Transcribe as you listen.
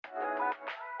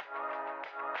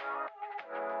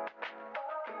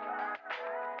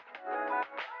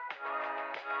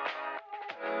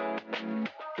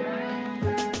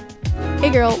Hey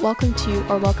girl,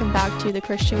 welcome back to the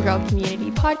Christian Girl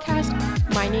Community Podcast.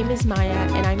 My name is Maya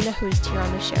and I'm the host here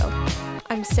on the show.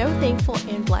 I'm so thankful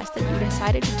and blessed that you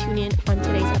decided to tune in on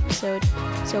today's episode.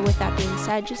 So with that being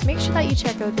said, just make sure that you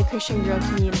check out the Christian Girl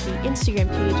Community Instagram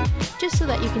page just so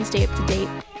that you can stay up to date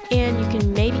and you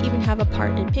can maybe even have a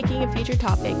part in picking a future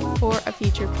topic for a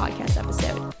future podcast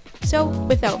episode. So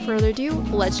without further ado,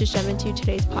 let's just jump into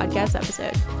today's podcast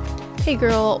episode. Hey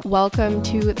girl, welcome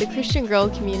to the Christian Girl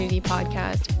Community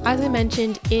Podcast. As I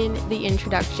mentioned in the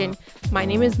introduction, my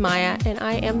name is Maya and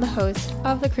I am the host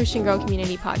of the Christian Girl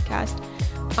Community Podcast.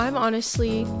 I'm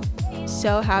honestly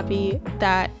so happy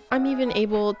that I'm even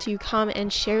able to come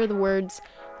and share the words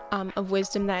of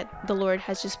wisdom that the Lord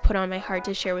has just put on my heart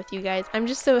to share with you guys. I'm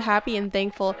just so happy and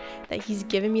thankful that He's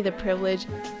given me the privilege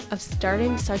of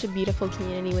starting such a beautiful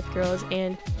community with girls.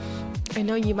 And I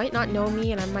know you might not know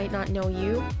me and I might not know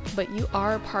you, but you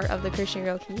are part of the Christian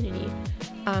Girl community.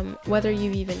 Whether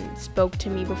you've even spoke to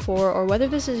me before or whether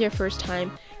this is your first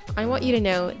time, I want you to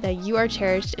know that you are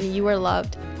cherished and you are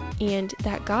loved and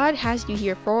that God has you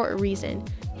here for a reason.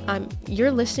 You're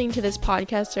listening to this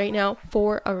podcast right now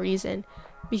for a reason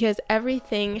because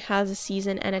everything has a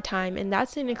season and a time, and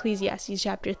that's in Ecclesiastes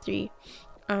chapter 3.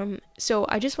 So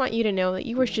I just want you to know that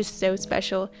you are just so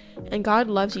special and God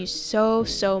loves you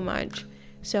so much.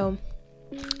 So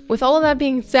with all of that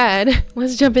being said,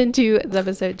 let's jump into the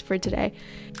episode for today.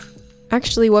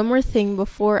 Actually, one more thing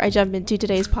before I jump into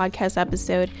today's podcast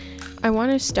episode, I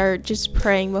want to start just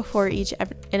praying before each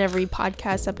and every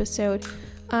podcast episode,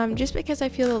 just because I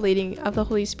feel the leading of the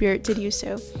Holy Spirit to do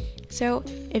so. So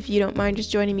if you don't mind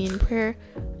just joining me in prayer,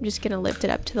 I'm just going to lift it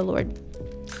up to the Lord.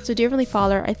 So dear Heavenly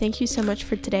Father, I thank you so much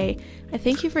for today. I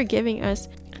thank you for giving us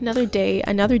another day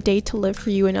to live for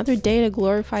you, another day to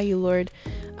glorify you, Lord,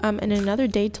 and another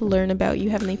day to learn about you,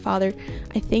 Heavenly Father.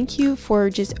 I thank you for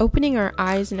just opening our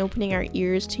eyes and opening our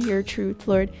ears to your truth,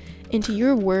 Lord, and to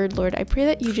your word, Lord. I pray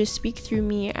that you just speak through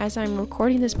me as I'm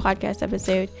recording this podcast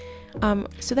episode,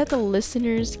 so that the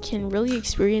listeners can really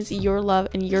experience your love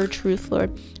and your truth,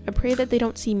 Lord. I pray that they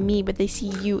don't see me, but they see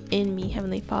you in me,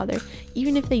 Heavenly Father.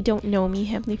 Even if they don't know me,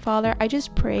 Heavenly Father, I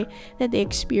just pray that they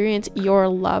experience your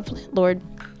love, Lord.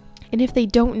 And if they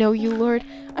don't know you, Lord,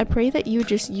 I pray that you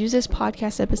just use this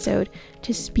podcast episode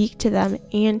to speak to them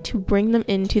and to bring them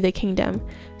into the kingdom.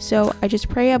 So I just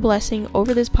pray a blessing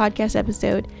over this podcast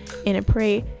episode, and I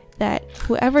pray that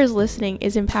whoever is listening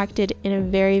is impacted in a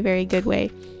very, very good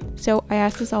way. So I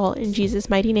ask this all in Jesus'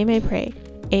 mighty name I pray.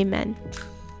 Amen.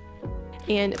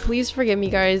 And please forgive me,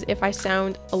 guys, if I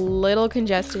sound a little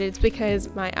congested. It's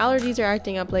because my allergies are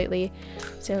acting up lately.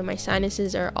 So my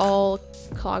sinuses are all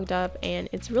clogged up and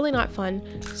it's really not fun.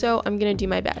 So I'm going to do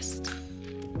my best.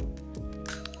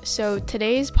 So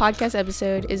today's podcast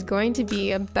episode is going to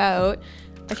be about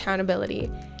accountability.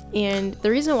 And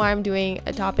the reason why I'm doing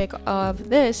a topic of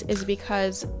this is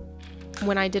because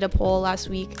when I did a poll last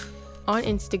week on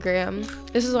Instagram,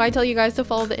 this is why I tell you guys to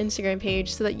follow the Instagram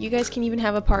page so that you guys can even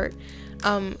have a part.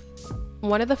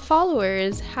 One of the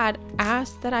followers had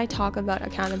asked that I talk about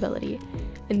accountability,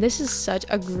 and this is such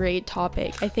a great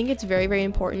topic. I think it's very, very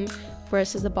important for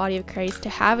us as the body of Christ to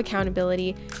have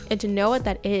accountability and to know what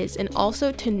that is, and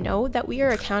also to know that we are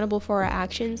accountable for our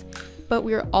actions, but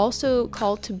we are also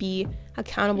called to be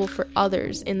accountable for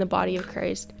others in the body of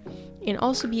Christ, and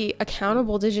also be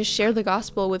accountable to just share the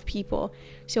gospel with people.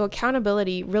 So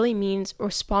accountability really means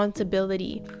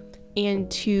responsibility, and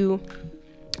to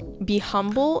be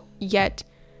humble yet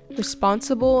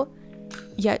responsible,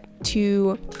 yet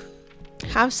to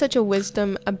have such a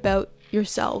wisdom about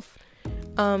yourself,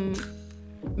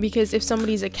 because if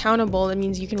somebody's accountable, that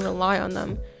means you can rely on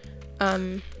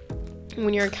them.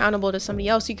 When you're accountable to somebody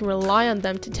else, you can rely on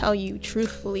them to tell you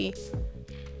truthfully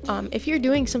if you're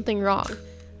doing something wrong.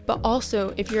 But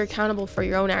also, if you're accountable for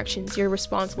your own actions, you're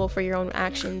responsible for your own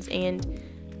actions, and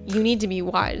you need to be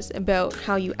wise about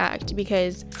how you act,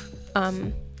 because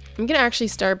I'm going to actually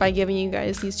start by giving you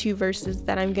guys these two verses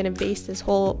that I'm going to base this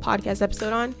whole podcast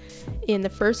episode on. And the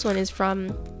first one is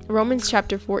from Romans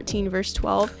chapter 14, verse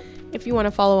 12. If you want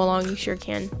to follow along, you sure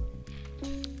can.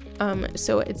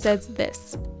 So it says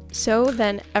this: "So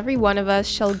then every one of us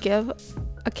shall give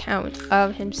account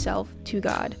of himself to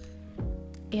God."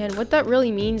 And what that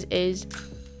really means is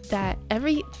that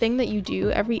everything that you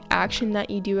do, every action that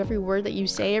you do, every word that you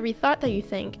say, every thought that you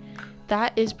think,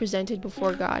 that is presented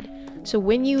before God. So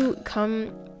when you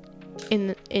come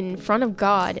in front of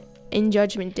God in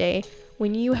Judgment Day,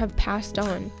 when you have passed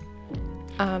on,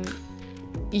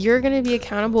 you're going to be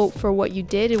accountable for what you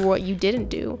did or what you didn't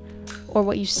do, or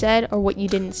what you said or what you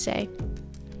didn't say.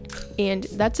 And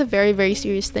that's a very, very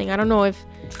serious thing. I don't know if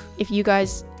you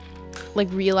guys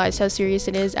like realize how serious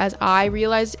it is as I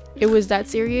realized it was that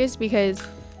serious, because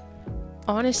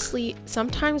honestly,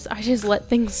 sometimes I just let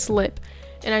things slip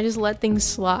and I just let things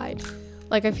slide.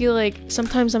 Like, I feel like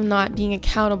sometimes I'm not being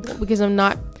accountable because I'm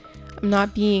not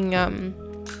being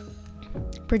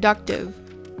productive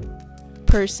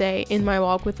per se in my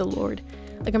walk with the Lord.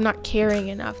 Like, I'm not caring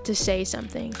enough to say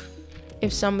something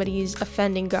if somebody's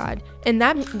offending God, and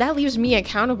that leaves me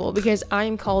accountable, because I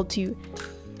am called to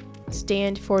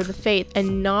stand for the faith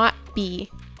and not be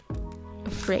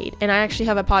afraid. And I actually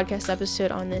have a podcast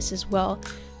episode on this as well,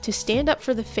 to stand up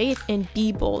for the faith and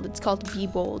be bold. It's called Be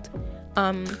Bold.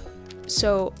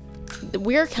 So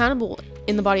we're accountable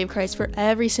in the body of Christ for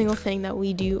every single thing that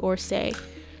we do or say.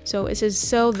 So it says,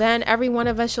 so then every one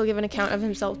of us shall give an account of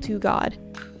himself to God.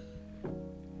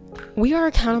 We are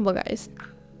accountable, guys.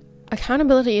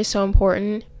 Accountability is so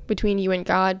important between you and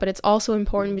God, but it's also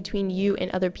important between you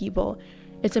and other people.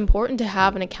 It's important to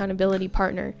have an accountability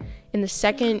partner. And the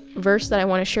second verse that I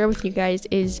want to share with you guys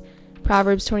is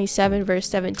Proverbs 27 verse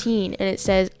 17, and it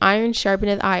says, iron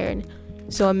sharpeneth iron,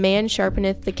 so a man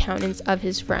sharpeneth the countenance of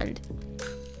his friend.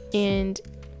 And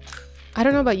I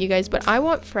don't know about you guys, but I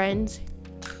want friends,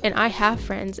 and I have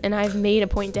friends, and I've made a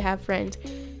point to have friends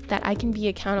that I can be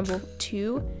accountable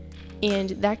to, and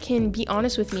that can be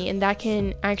honest with me, and that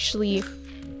can actually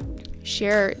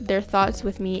share their thoughts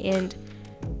with me, and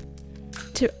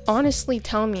to honestly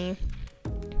tell me,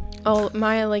 oh,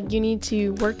 Maya, like, you need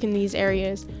to work in these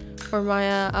areas, or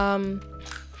Maya, I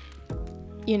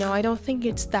don't think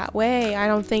it's that way, I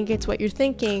don't think it's what you're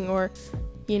thinking, or,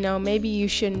 maybe you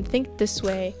shouldn't think this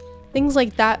way. Things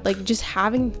like that, like just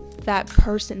having that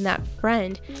person, that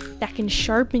friend that can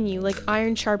sharpen you, like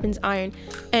iron sharpens iron.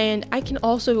 And I can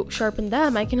also sharpen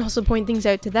them. I can also point things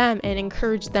out to them and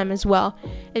encourage them as well.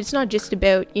 It's not just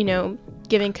about,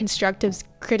 giving constructive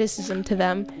criticism to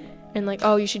them and like,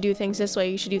 oh, you should do things this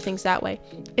way, you should do things that way.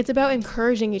 It's about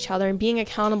encouraging each other and being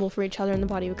accountable for each other in the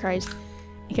body of Christ,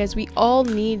 because we all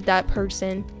need that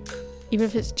person, even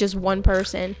if it's just one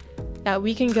person that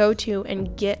we can go to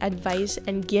and get advice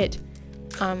and get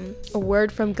a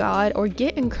word from God, or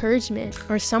get encouragement,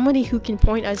 or somebody who can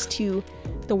point us to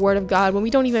the word of God when we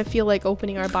don't even feel like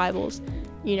opening our Bibles.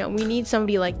 We need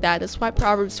somebody like that. That's why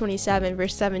Proverbs 27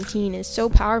 verse 17 is so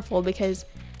powerful, because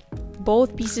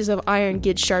both pieces of iron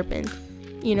get sharpened.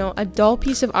 A dull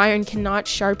piece of iron cannot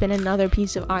sharpen another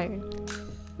piece of iron,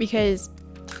 because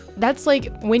that's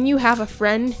like when you have a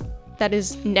friend that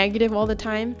is negative all the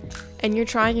time and you're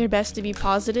trying your best to be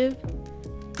positive.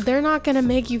 They're not going to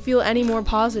make you feel any more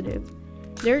positive.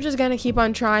 They're just going to keep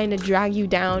on trying to drag you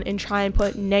down and try and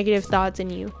put negative thoughts in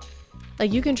you.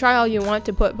 Like, you can try all you want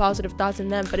to put positive thoughts in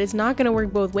them, but it's not going to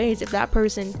work both ways if that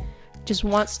person just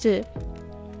wants to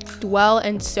dwell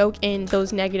and soak in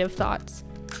those negative thoughts.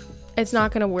 It's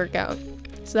not going to work out.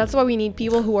 So that's why we need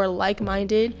people who are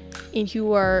like-minded and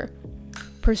who are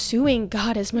pursuing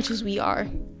God as much as we are.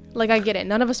 Like, I get it.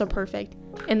 None of us are perfect.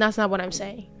 And that's not what I'm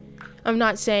saying. I'm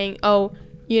not saying, oh,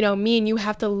 me and you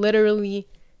have to literally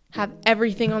have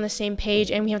everything on the same page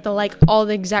and we have to like all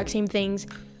the exact same things.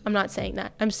 I'm not saying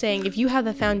that. I'm saying if you have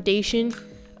the foundation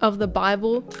of the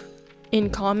Bible in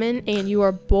common and you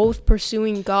are both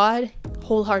pursuing God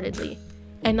wholeheartedly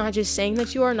and not just saying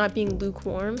that you are, not being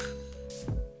lukewarm,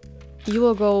 you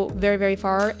will go very, very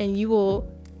far, and you will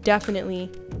definitely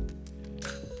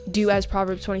do as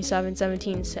Proverbs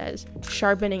 27:17 says,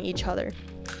 sharpening each other.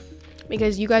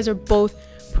 Because you guys are both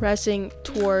pressing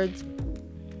towards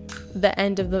the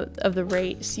end of the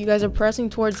race. You guys are pressing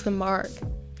towards the mark,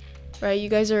 right? You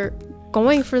guys are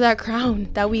going for that crown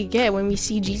that we get when we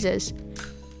see Jesus.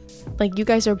 Like, you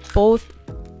guys are both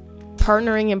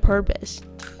partnering in purpose.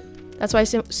 That's why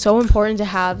it's so important to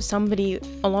have somebody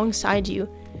alongside you.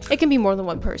 It can be more than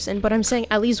one person, but I'm saying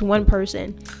at least one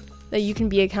person that you can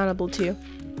be accountable to.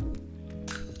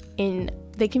 And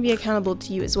they can be accountable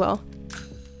to you as well.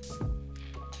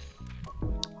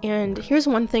 And here's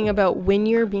one thing about when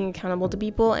you're being accountable to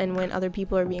people and when other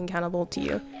people are being accountable to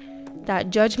you. That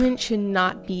judgment should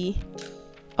not be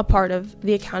a part of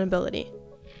the accountability.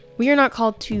 We are not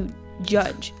called to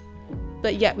judge,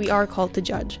 but yet we are called to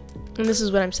judge. And this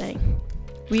is what I'm saying.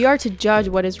 We are to judge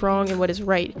what is wrong and what is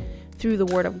right through the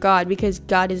word of God, because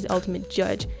God is the ultimate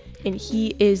judge and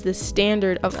he is the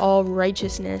standard of all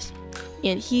righteousness.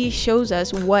 And he shows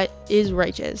us what is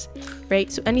righteous,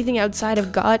 right? So anything outside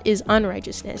of God is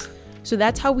unrighteousness. So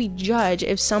that's how we judge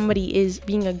if somebody is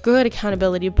being a good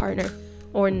accountability partner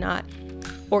or not,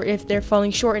 or if they're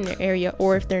falling short in their area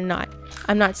or if they're not.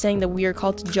 I'm not saying that we are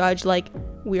called to judge like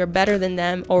we are better than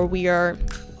them, or we are,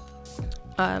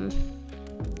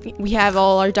 we have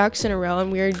all our ducks in a row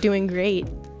and we are doing great.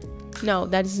 No,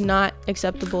 that is not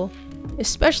acceptable.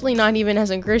 Especially not even as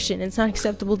a Christian. It's not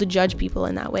acceptable to judge people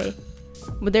in that way.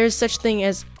 But there is such thing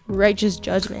as righteous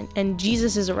judgment, and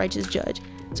Jesus is a righteous judge.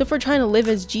 So if we're trying to live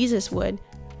as Jesus would,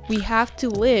 we have to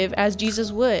live as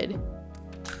Jesus would.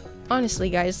 Honestly,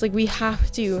 guys, like, we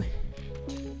have to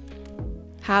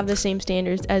have the same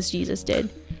standards as Jesus did.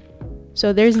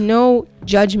 So there's no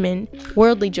judgment,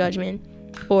 worldly judgment,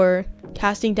 or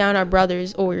casting down our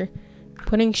brothers, or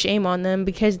putting shame on them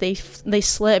because they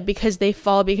slip, because they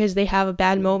fall, because they have a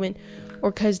bad moment,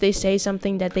 or because they say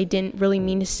something that they didn't really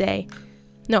mean to say.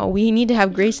 No, we need to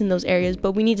have grace in those areas,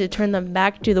 but we need to turn them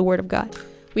back to the Word of God.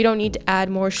 We don't need to add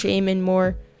more shame and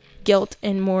more guilt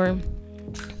and more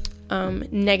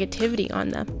negativity on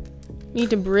them. We need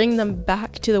to bring them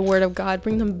back to the Word of God,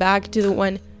 bring them back to the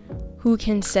one who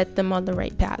can set them on the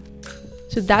right path.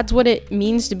 So that's what it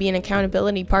means to be an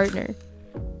accountability partner.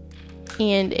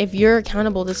 And if you're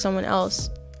accountable to someone else,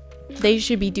 they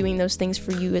should be doing those things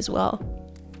for you as well.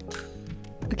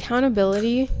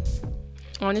 Accountability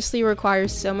honestly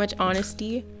requires so much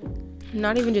honesty.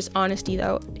 Not even just honesty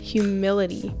though,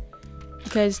 humility.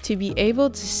 Because to be able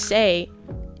to say,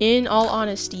 in all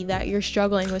honesty, that you're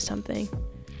struggling with something,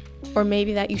 or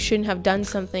maybe that you shouldn't have done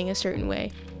something a certain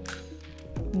way,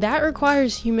 that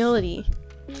requires humility.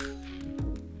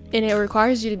 And it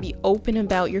requires you to be open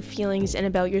about your feelings and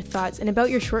about your thoughts and about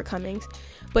your shortcomings,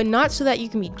 but not so that you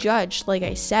can be judged, like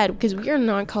I said, because we are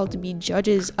not called to be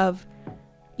judges of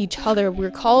each other.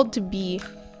 We're called to be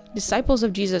disciples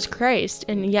of Jesus Christ.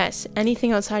 And yes,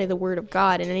 anything outside of the Word of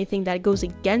God and anything that goes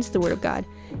against the Word of God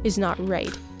is not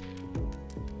right.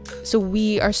 So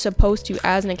we are supposed to,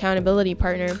 as an accountability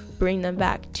partner, bring them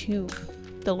back to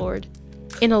the Lord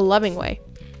in a loving way.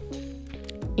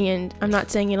 And I'm not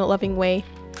saying in a loving way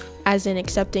as in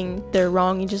accepting their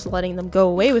wrong and just letting them go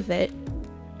away with it.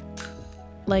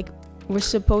 Like, we're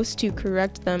supposed to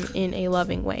correct them in a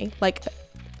loving way, like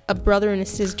a brother and a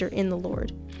sister in the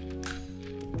Lord.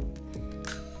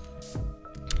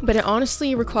 But it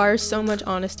honestly requires so much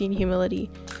honesty and humility,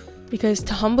 because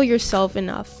to humble yourself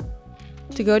enough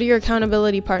to go to your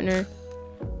accountability partner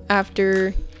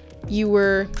after you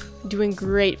were doing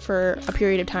great for a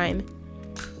period of time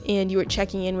and you were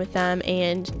checking in with them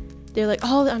and they're like,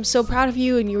 oh, I'm so proud of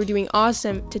you and you were doing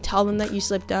awesome, to tell them that you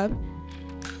slipped up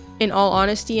in all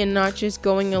honesty and not just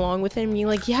going along with it and being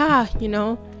like, yeah,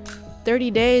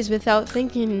 30 days without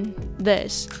thinking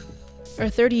this, or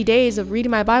 30 days of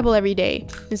reading my Bible every day,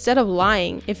 instead of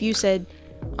lying. If you said,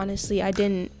 honestly, I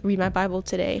didn't read my Bible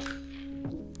today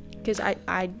because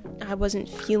I wasn't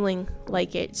feeling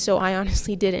like it, so I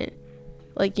honestly didn't.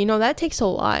 Like, that takes a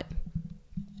lot.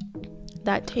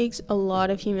 That takes a lot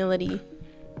of humility.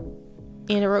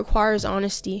 And it requires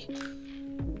honesty.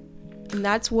 And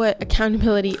that's what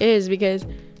accountability is, because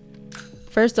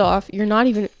first off, you're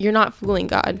not fooling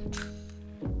God.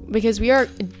 Because we are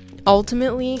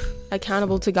ultimately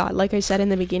accountable to God. Like I said in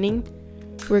the beginning,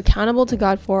 we're accountable to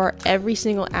God for every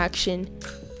single action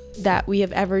that we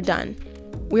have ever done.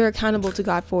 We are accountable to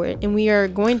God for it. And we are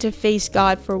going to face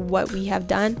God for what we have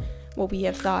done, what we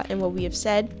have thought, and what we have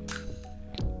said.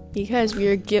 Because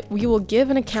we will give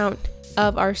an account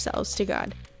of ourselves to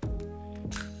God.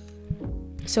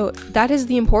 So that is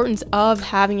the importance of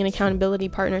having an accountability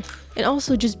partner, and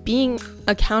also just being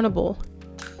accountable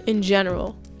in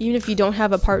general. Even if you don't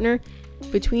have a partner,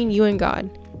 between you and God,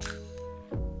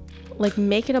 like,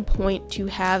 make it a point to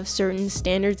have certain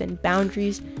standards and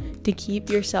boundaries to keep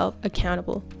yourself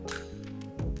accountable.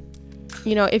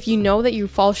 If you know that you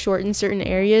fall short in certain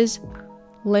areas,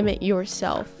 limit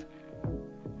yourself.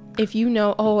 If you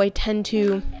know, I tend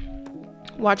to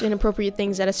watch inappropriate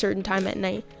things at a certain time at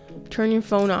night, turn your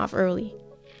phone off early.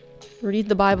 Read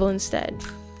the Bible instead.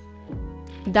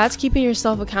 That's keeping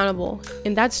yourself accountable,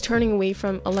 and that's turning away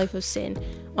from a life of sin.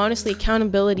 Honestly,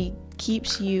 accountability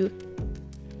keeps you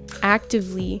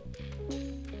actively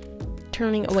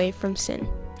turning away from sin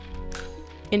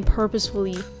and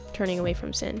purposefully turning away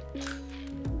from sin.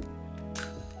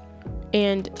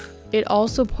 And it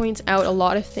also points out a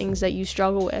lot of things that you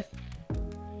struggle with.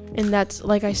 And that's,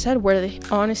 like I said, where the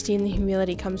honesty and the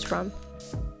humility comes from.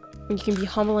 And you can be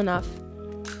humble enough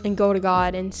and go to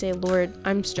God and say, Lord,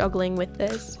 I'm struggling with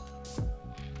this.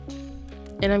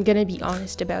 And I'm going to be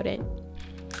honest about it.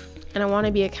 And I want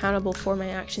to be accountable for my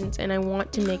actions. And I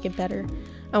want to make it better.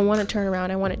 I want to turn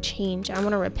around. I want to change. I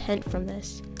want to repent from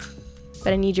this.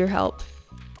 But I need your help.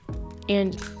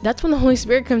 And that's when the Holy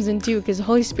Spirit comes in too, because the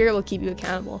Holy Spirit will keep you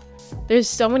accountable. There's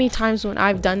so many times when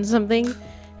I've done something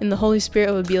and the Holy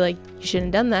Spirit would be like, you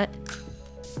shouldn't have done that.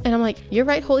 And I'm like, you're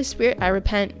right, Holy Spirit, I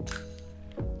repent.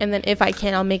 And then if I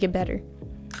can, I'll make it better.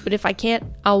 But if I can't,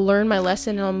 I'll learn my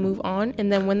lesson and I'll move on.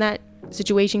 And then when that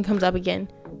situation comes up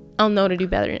again, I'll know to do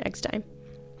better next time.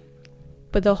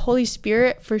 But the Holy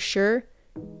Spirit, for sure,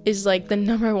 is like the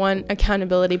number one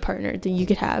accountability partner that you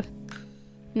could have.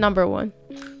 Number one.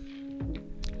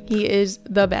 He is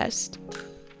the best.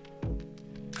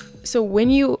 So when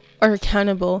you are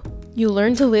accountable, you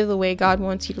learn to live the way God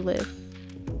wants you to live.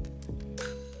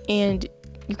 And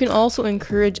you can also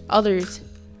encourage others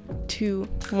to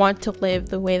want to live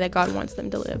the way that God wants them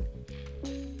to live.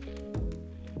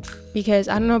 Because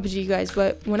I don't know about you guys,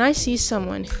 but when I see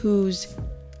someone who's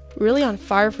really on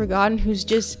fire for God and who's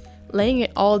just laying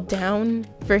it all down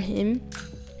for Him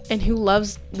and who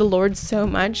loves the Lord so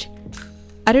much,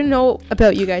 I don't know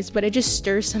about you guys, but it just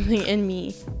stirs something in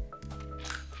me.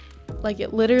 Like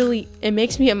it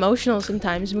makes me emotional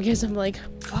sometimes because I'm like,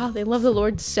 wow, they love the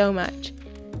Lord so much.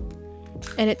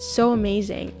 And it's so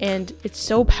amazing and it's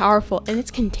so powerful and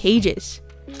it's contagious.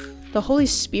 The Holy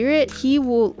Spirit, He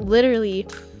will literally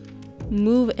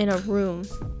move in a room.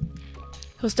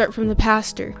 He'll start from the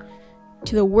pastor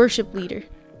to the worship leader.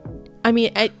 I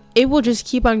mean, it will just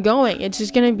keep on going. It's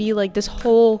just going to be like this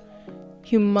whole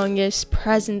humongous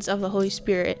presence of the Holy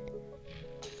Spirit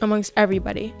amongst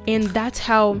everybody. And that's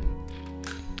how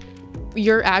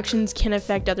your actions can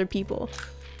affect other people.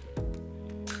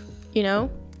 You know?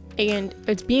 And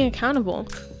it's being accountable.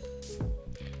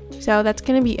 So that's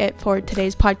going to be it for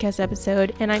today's podcast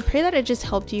episode. And I pray that it just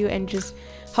helped you and just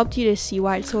helped you to see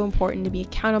why it's so important to be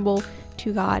accountable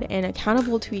to God and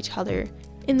accountable to each other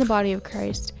in the body of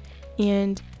Christ.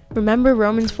 And remember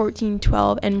Romans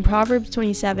 14:12 and Proverbs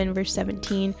 27 verse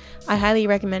 17. I highly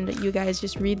recommend that you guys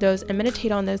just read those and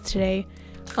meditate on those today.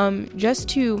 Just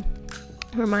to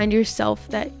remind yourself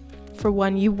that, for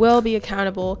one, you will be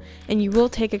accountable and you will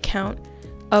take account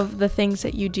of the things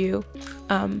that you do.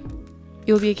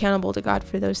 You'll be accountable to God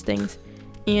for those things.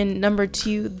 And number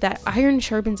two, that iron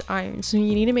sharpens iron. So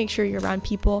you need to make sure you're around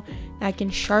people that can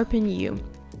sharpen you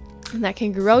and that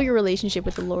can grow your relationship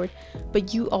with the Lord,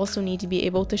 but you also need to be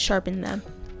able to sharpen them.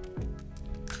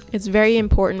 It's very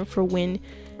important for when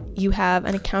you have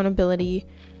an accountability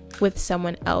with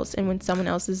someone else and when someone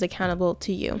else is accountable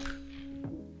to you.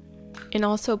 And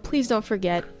also, please don't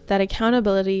forget that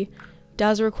accountability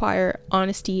does require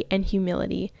honesty and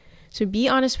humility. So be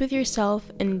honest with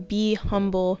yourself and be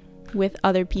humble with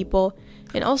other people.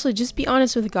 And also just be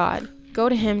honest with God. Go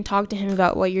to Him, talk to Him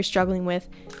about what you're struggling with.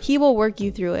 He will work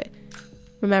you through it.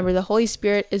 Remember, the Holy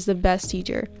Spirit is the best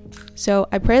teacher. So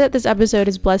I pray that this episode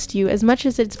has blessed you as much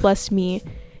as it's blessed me.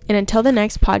 And until the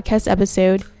next podcast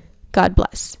episode, God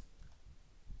bless.